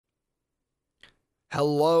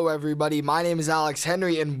Hello, everybody. My name is Alex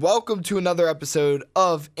Henry, and welcome to another episode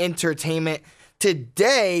of Entertainment.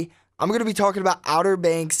 Today, I'm going to be talking about Outer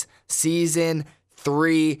Banks Season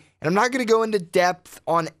 3, and I'm not going to go into depth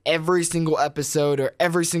on every single episode or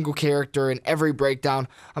every single character and every breakdown.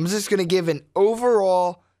 I'm just going to give an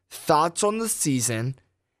overall thoughts on the season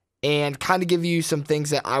and kind of give you some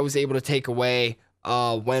things that I was able to take away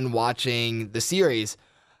when watching the series.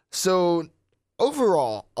 So,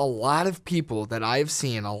 overall, a lot of people that I have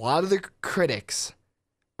seen, a lot of the critics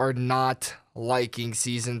are not liking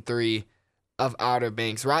Season 3 of Outer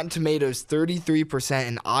Banks. Rotten Tomatoes, 33%,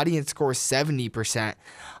 and audience score, 70%.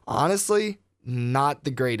 Honestly, not the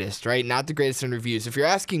greatest, right? Not the greatest in reviews. If you're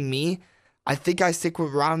asking me, I think I stick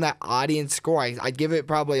with around that audience score. I'd give it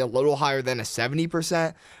probably a little higher than a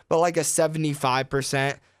 70%, but like a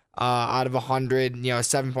 75% out of 100,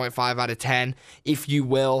 7.5 out of 10, if you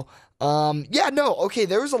will. There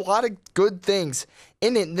was a lot of good things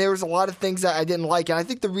in it. There was a lot of things that I didn't like, and I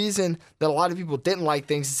think the reason that a lot of people didn't like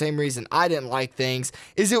things, the same reason I didn't like things,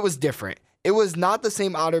 is it was different. It was not the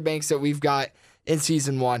same Outer Banks that we've got in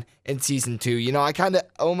Season 1 and Season 2. I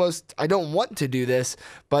I don't want to do this,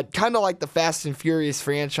 but kind of like the Fast and Furious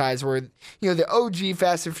franchise where, the OG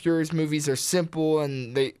Fast and Furious movies are simple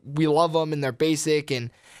and we love them and they're basic and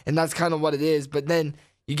that's kind of what it is. But then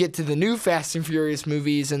you get to the new Fast and Furious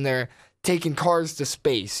movies and they're taking cars to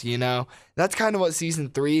space, That's kind of what Season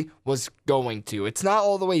 3 was going to. It's not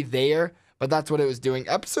all the way there, but that's what it was doing.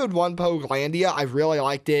 Episode 1, Poguelandia, I really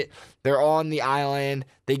liked it. They're on the island.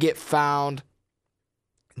 They get found.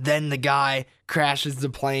 Then the guy crashes the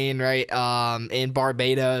plane, right, in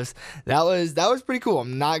Barbados. That was pretty cool.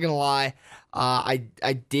 I'm not going to lie.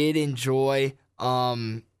 I did enjoy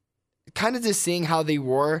kind of just seeing how they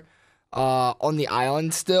were on the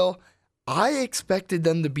island still. I expected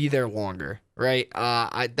them to be there longer, right?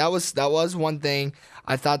 That was one thing.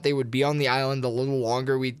 I thought they would be on the island a little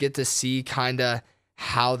longer. We'd get to see kind of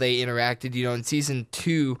how they interacted. In Season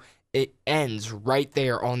 2, it ends right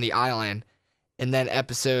there on the island. And then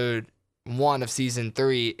Episode 1 of Season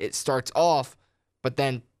 3, it starts off, but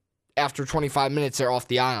then after 25 minutes, they're off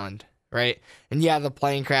the island, right? And yeah, the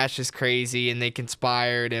plane crash is crazy, and they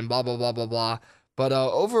conspired, and blah, blah, blah, blah, blah. But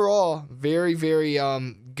overall, very, very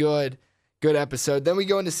good episode. Then we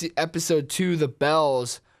go into Episode 2, The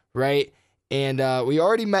Bells, right? And we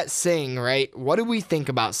already met Sing, right? What do we think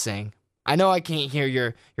about Sing? I know I can't hear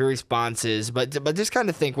your responses, but just kind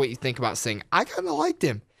of think what you think about Sing. I kind of liked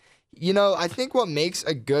him. I think what makes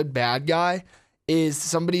a good bad guy is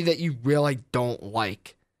somebody that you really don't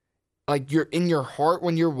like. Like, you're in your heart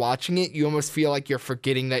when you're watching it, you almost feel like you're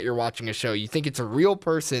forgetting that you're watching a show. You think it's a real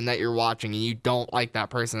person that you're watching, and you don't like that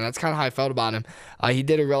person. That's kind of how I felt about him. He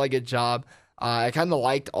did a really good job. I kind of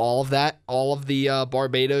liked all of that, all of the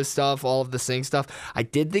Barbados stuff, all of the Sing stuff. I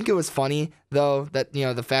did think it was funny, though, that,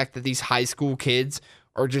 the fact that these high school kids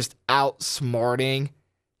are just outsmarting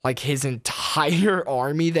like his entire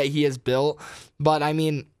army that he has built. But I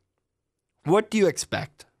mean, what do you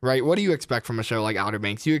expect, right? What do you expect from a show like Outer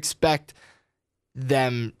Banks? You expect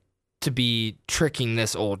them to be tricking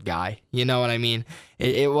this old guy. You know what I mean?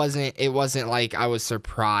 It wasn't like I was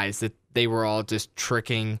surprised that they were all just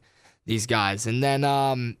tricking these guys. And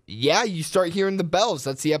then you start hearing the bells.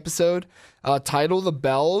 That's the episode title, The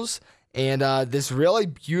Bells. And this really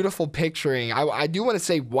beautiful picturing. I do want to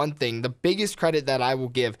say one thing. The biggest credit that I will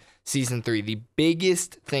give Season 3, the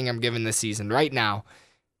biggest thing I'm giving this season right now,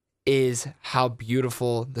 is how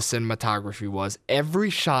beautiful the cinematography was. Every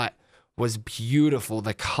shot was beautiful.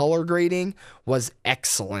 The color grading was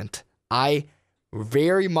excellent. I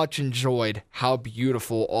very much enjoyed how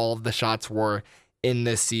beautiful all of the shots were in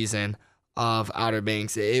this season of Outer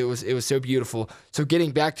Banks. It was so beautiful. So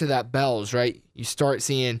getting back to that bells, right? You start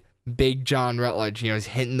seeing Big John Rutledge, he's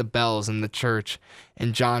hitting the bells in the church,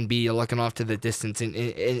 and John B. looking off to the distance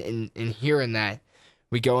and hearing that.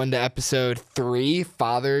 We go into Episode 3,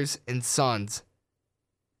 Fathers and Sons,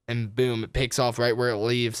 and boom, it picks off right where it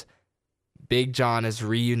leaves. Big John is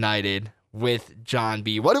reunited with John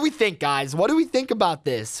B. What do we think, guys? What do we think about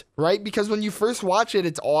this, right? Because when you first watch it,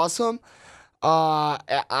 it's awesome. I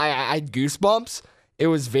had goosebumps. It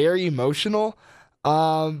was very emotional.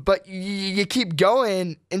 But you keep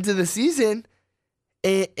going into the season,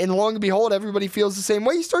 and lo and behold, everybody feels the same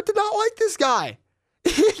way. You start to not like this guy.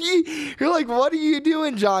 You're like, what are you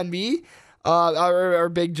doing, John B? Or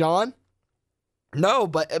Big John? No,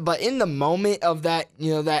 but in the moment of that,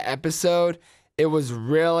 that episode, it was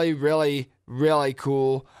really, really, really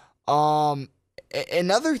cool.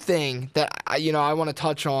 Another thing that I want to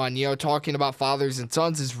touch on, talking about fathers and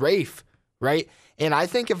sons, is Rafe, right? And I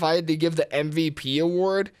think if I had to give the MVP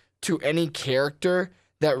award to any character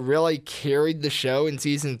that really carried the show in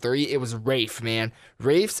season 3, it was Rafe, man.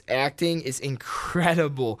 Rafe's acting is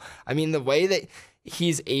incredible. I mean, the way that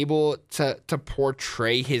he's able to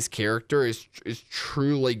portray his character is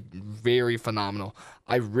truly very phenomenal.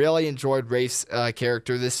 I really enjoyed Rafe's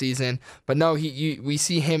character this season, but no, we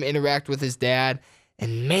see him interact with his dad,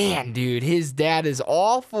 and man, dude, his dad is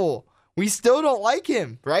awful. We still don't like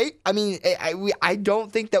him, right? I mean, I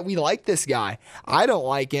don't think that we like this guy. I don't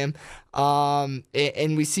like him, and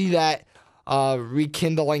we see that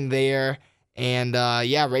rekindling there. And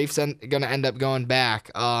yeah, Rafe's gonna end up going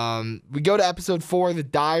back. We go to episode 4, the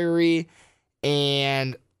diary,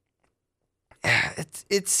 and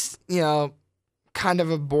it's kind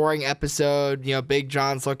of a boring episode. Big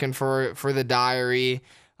John's looking for the diary.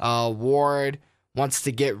 Ward wants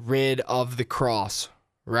to get rid of the cross,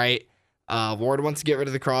 right? Ward wants to get rid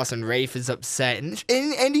of the cross, and Rafe is upset,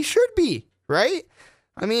 and he should be, right?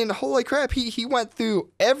 I mean, holy crap, he went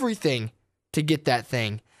through everything to get that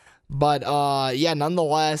thing. But, yeah,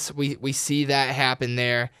 nonetheless, we see that happen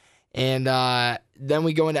there. And then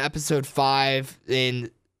we go into episode 5, and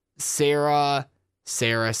Sarah.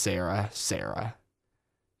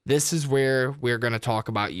 This is where we're going to talk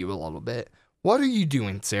about you a little bit. What are you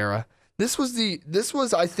doing, Sarah? This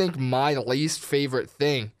was, I think, my least favorite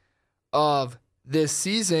thing of this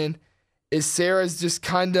season is Sarah's just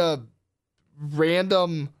kind of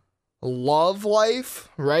random love life,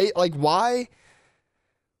 right? Like, why?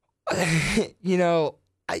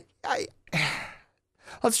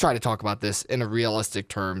 Let's try to talk about this in a realistic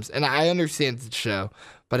terms. And I understand the show,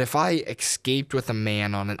 but if I escaped with a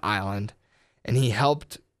man on an island and he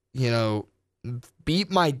helped,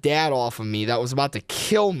 beat my dad off of me that was about to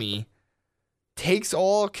kill me, takes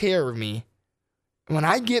all care of me, when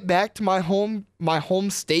I get back to my home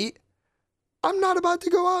state, I'm not about to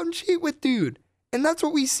go out and cheat with dude. And that's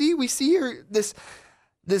what we see. We see her,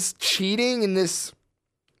 this cheating and this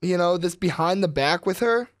behind the back with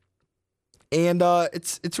her. And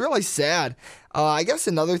it's really sad. I guess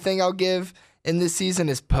another thing I'll give in this season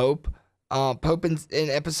is Pope. Pope in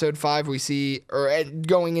episode 5 we see, or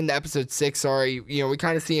going into episode 6, sorry, we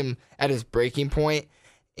kind of see him at his breaking point.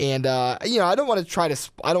 And, I don't want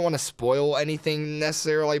to spoil anything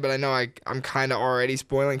necessarily, but I know I'm kind of already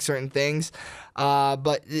spoiling certain things.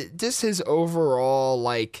 But just his overall,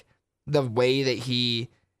 the way that he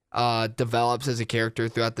develops as a character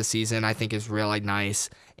throughout the season, I think is really nice.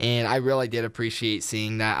 And I really did appreciate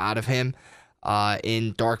seeing that out of him.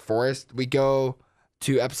 In Dark Forest, we go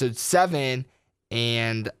to episode 7,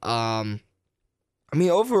 and, overall,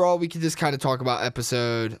 we could just kind of talk about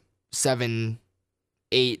episode 7,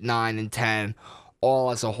 8, 9, and 10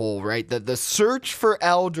 all as a whole, right? The search for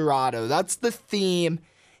El Dorado, that's the theme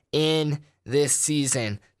in this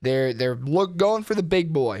season. They're going for the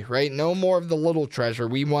big boy, right? No more of the little treasure.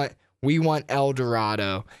 We want El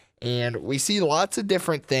Dorado. And we see lots of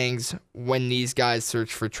different things when these guys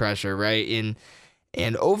search for treasure, right?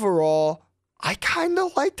 And overall, I kind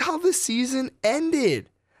of liked how the season ended.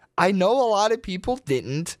 I know a lot of people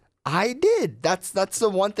didn't. I did. That's the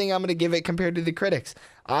one thing I'm going to give it compared to the critics.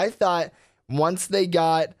 I thought once they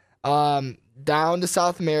got down to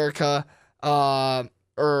South America, or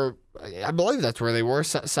I believe that's where they were,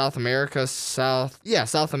 South America,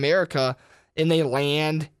 and they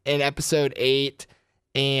land in episode 8,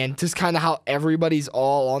 and just kind of how everybody's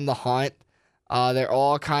all on the hunt. They're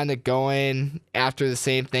all kind of going after the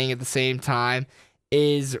same thing at the same time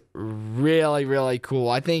is really, really cool.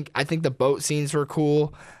 I think the boat scenes were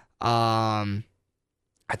cool. I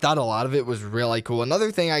thought a lot of it was really cool.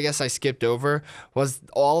 Another thing I guess I skipped over was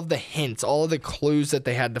all of the hints, all of the clues that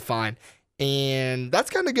they had to find. And that's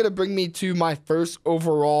kind of going to bring me to my first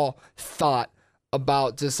overall thought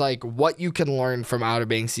about just what you can learn from Outer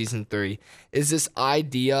Banks Season 3 is this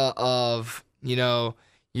idea of, your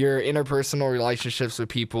interpersonal relationships with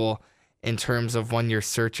people in terms of when you're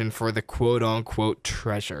searching for the quote-unquote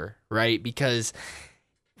treasure, right? Because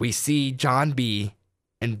we see John B.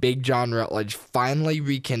 and Big John Rutledge finally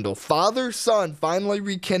rekindle. Father-son finally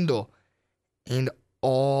rekindle. And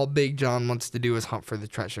all Big John wants to do is hunt for the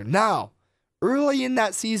treasure. Now, early in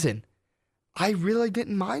that season, I really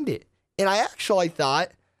didn't mind it. And I actually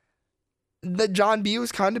thought that John B.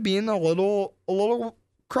 was kind of being a little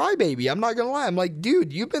crybaby. I'm not going to lie. I'm like,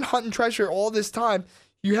 dude, you've been hunting treasure all this time.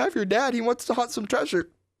 You have your dad. He wants to hunt some treasure.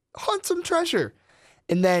 Hunt some treasure.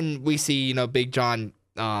 And then we see, Big John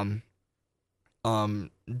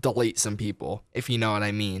delete some people, if you know what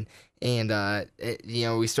I mean. And,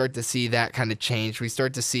 we start to see that kind of change. We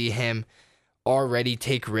start to see him already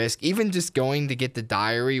take risk, even just going to get the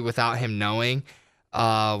diary without him knowing.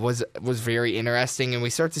 was very interesting, and we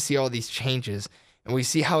start to see all these changes, and we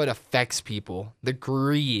see how it affects people, the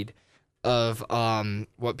greed of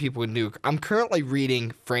what people would do. I'm currently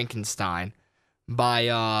reading Frankenstein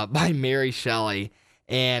by Mary Shelley,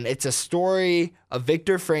 and it's a story of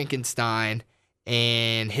Victor Frankenstein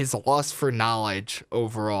and his lust for knowledge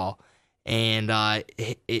overall. And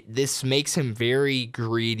this makes him very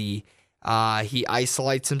greedy. He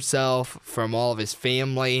isolates himself from all of his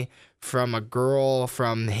family, from a girl,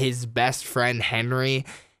 from his best friend Henry,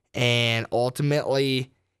 and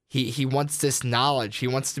ultimately he wants this knowledge. He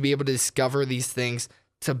wants to be able to discover these things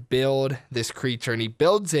to build this creature, and he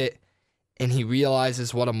builds it, and he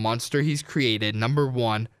realizes what a monster he's created, number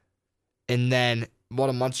one, and then what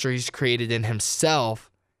a monster he's created in himself,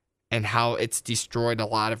 and how it's destroyed a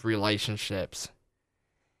lot of relationships.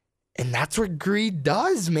 And that's what greed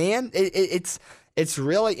does, man. It's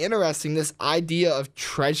really interesting, this idea of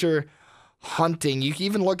treasure hunting. You can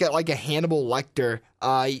even look at like a Hannibal Lecter,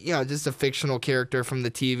 just a fictional character from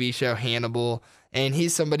the TV show Hannibal, and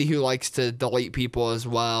he's somebody who likes to delete people as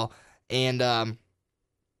well. And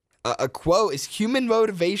a quote is, "Human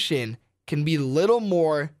motivation can be little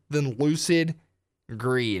more than lucid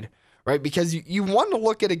greed." Right? Because you want to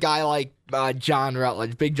look at a guy like John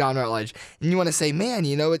Rutledge, Big John Rutledge, and you want to say, man,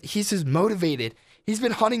 he's just motivated. He's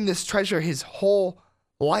been hunting this treasure his whole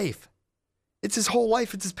life. It's his whole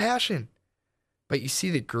life. It's his passion. But you see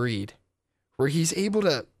the greed, where he's able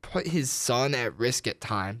to put his son at risk at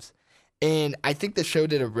times. And I think the show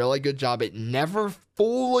did a really good job at never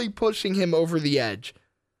fully pushing him over the edge.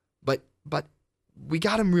 But we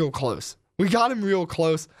got him real close. We got him real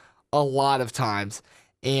close a lot of times.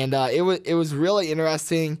 And it was really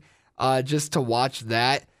interesting just to watch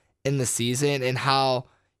that in the season, and how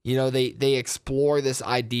they explore this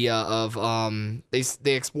idea of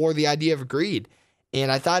they explore the idea of greed,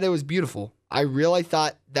 and I thought it was beautiful. I really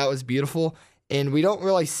thought that was beautiful, and we don't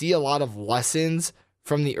really see a lot of lessons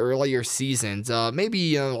from the earlier seasons.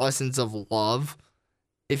 Maybe lessons of love,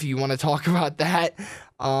 if you want to talk about that.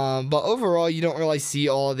 But overall, you don't really see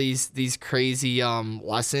all of these crazy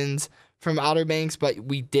lessons from Outer Banks, but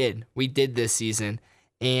we did this season,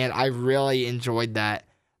 and I really enjoyed that.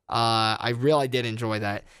 I really did enjoy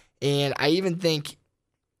that, and I even think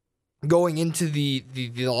going into the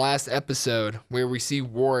last episode where we see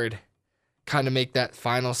Ward kind of make that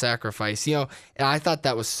final sacrifice, and I thought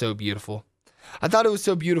that was so beautiful. I thought it was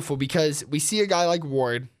so beautiful because we see a guy like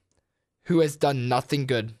Ward who has done nothing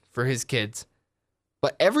good for his kids.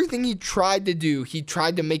 But everything he tried to do, he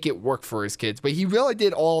tried to make it work for his kids. But he really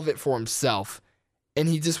did all of it for himself. And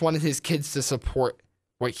he just wanted his kids to support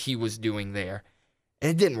what he was doing there. And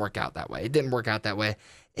it didn't work out that way.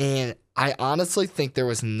 And I honestly think there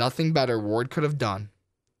was nothing better Ward could have done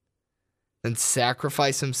than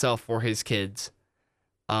sacrifice himself for his kids,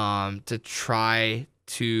 to try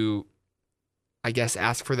to, I guess,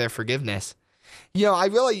 ask for their forgiveness. I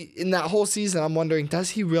really, in that whole season, I'm wondering,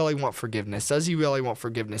 does he really want forgiveness?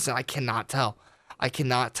 And I cannot tell.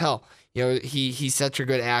 He's such a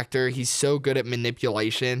good actor. He's so good at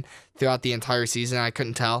manipulation throughout the entire season. I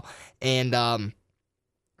couldn't tell. And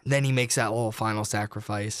then he makes that little final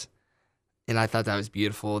sacrifice. And I thought that was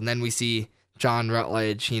beautiful. And then we see John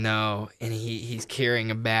Rutledge, and he's carrying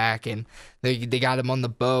him back. And they got him on the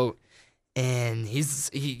boat. And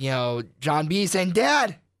John B. saying,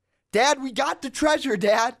 Dad, we got the treasure,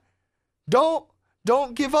 Dad. Don't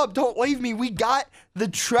give up. Don't leave me. We got the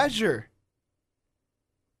treasure.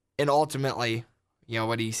 And ultimately,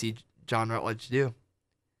 what do you see John Rutledge do?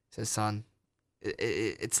 He says, son,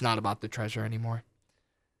 it's not about the treasure anymore.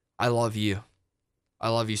 I love you. I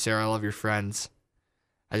love you, Sarah. I love your friends.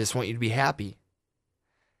 I just want you to be happy.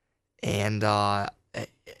 And the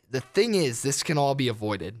thing is, this can all be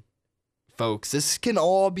avoided, folks. This can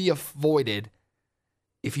all be avoided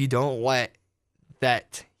if you don't let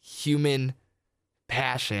that human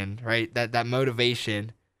passion, right, that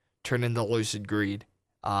motivation turn into lucid greed.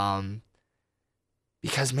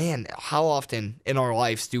 Because, man, how often in our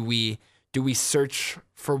lives do we search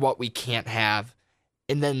for what we can't have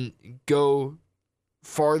and then go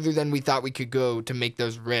farther than we thought we could go to make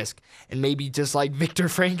those risks, and maybe just like Victor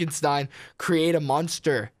Frankenstein, create a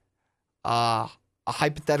monster, a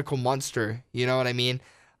hypothetical monster, you know what I mean?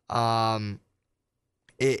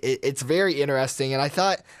 It's very interesting, and I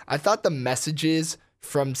thought the messages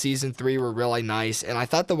from season 3 were really nice, and I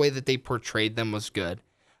thought the way that they portrayed them was good.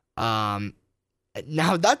 Now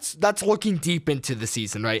that's looking deep into the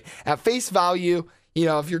season, right? At face value,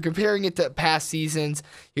 if you're comparing it to past seasons,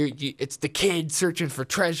 it's the kids searching for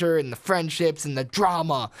treasure and the friendships and the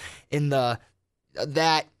drama and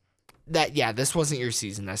that this wasn't your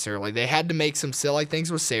season necessarily. They had to make some silly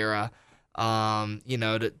things with Sarah,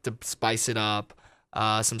 to spice it up.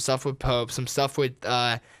 Some stuff with Pope, some stuff with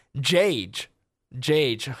Jage,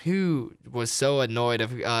 who was so annoyed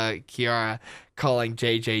of Kiara calling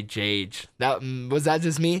JJ Jage. Was that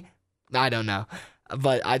just me? I don't know.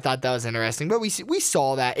 But I thought that was interesting. But we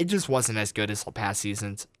saw that. It just wasn't as good as the past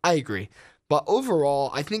seasons. I agree. But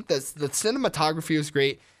overall, I think that the cinematography was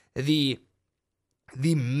great. The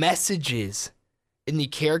messages in the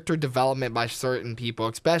character development by certain people,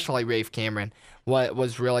 especially Rafe Cameron,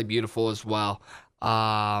 was really beautiful as well.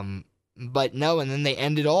 But no, and then they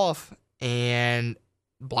ended off, and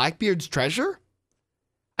Blackbeard's treasure?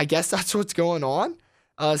 I guess that's what's going on.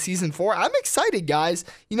 Season 4. I'm excited, guys.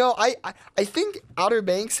 I think Outer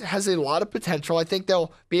Banks has a lot of potential. I think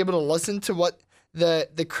they'll be able to listen to what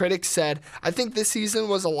the critics said. I think this season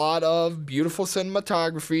was a lot of beautiful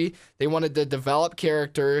cinematography. They wanted to develop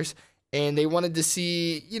characters, and they wanted to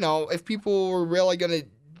see, if people were really going to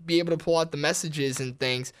be able to pull out the messages and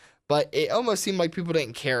things. But it almost seemed like people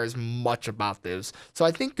didn't care as much about those. So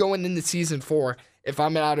I think going into season 4, if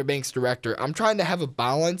I'm an Outer Banks director, I'm trying to have a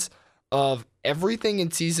balance of everything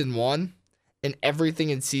in season 1 and everything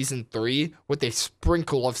in season 3 with a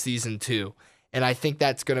sprinkle of season 2. And I think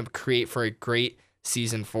that's going to create for a great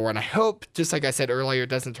season 4. And I hope, just like I said earlier, it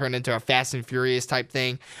doesn't turn into a Fast and Furious type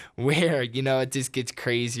thing where, it just gets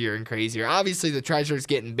crazier and crazier. Obviously, the treasure's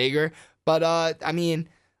getting bigger, but,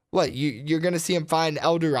 what, you're going to see him find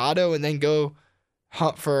El Dorado and then go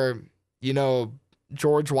hunt for,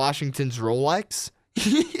 George Washington's Rolex?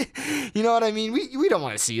 You know what I mean? We don't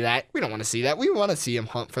want to see that. We don't want to see that. We want to see him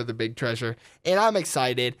hunt for the big treasure. And I'm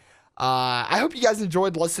excited. I hope you guys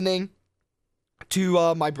enjoyed listening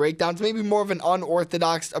to my breakdowns. Maybe more of an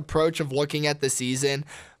unorthodox approach of looking at the season.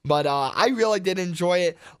 But I really did enjoy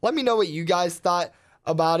it. Let me know what you guys thought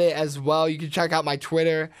about it as well. You can check out my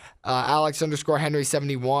Twitter,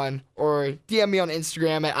 Alex_Henry71, or DM me on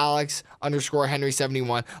Instagram at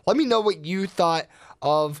Alex_Henry71. Let me know what you thought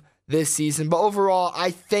of this season. But overall, I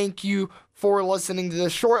thank you for listening to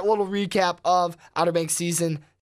this short little recap of Outer Banks Season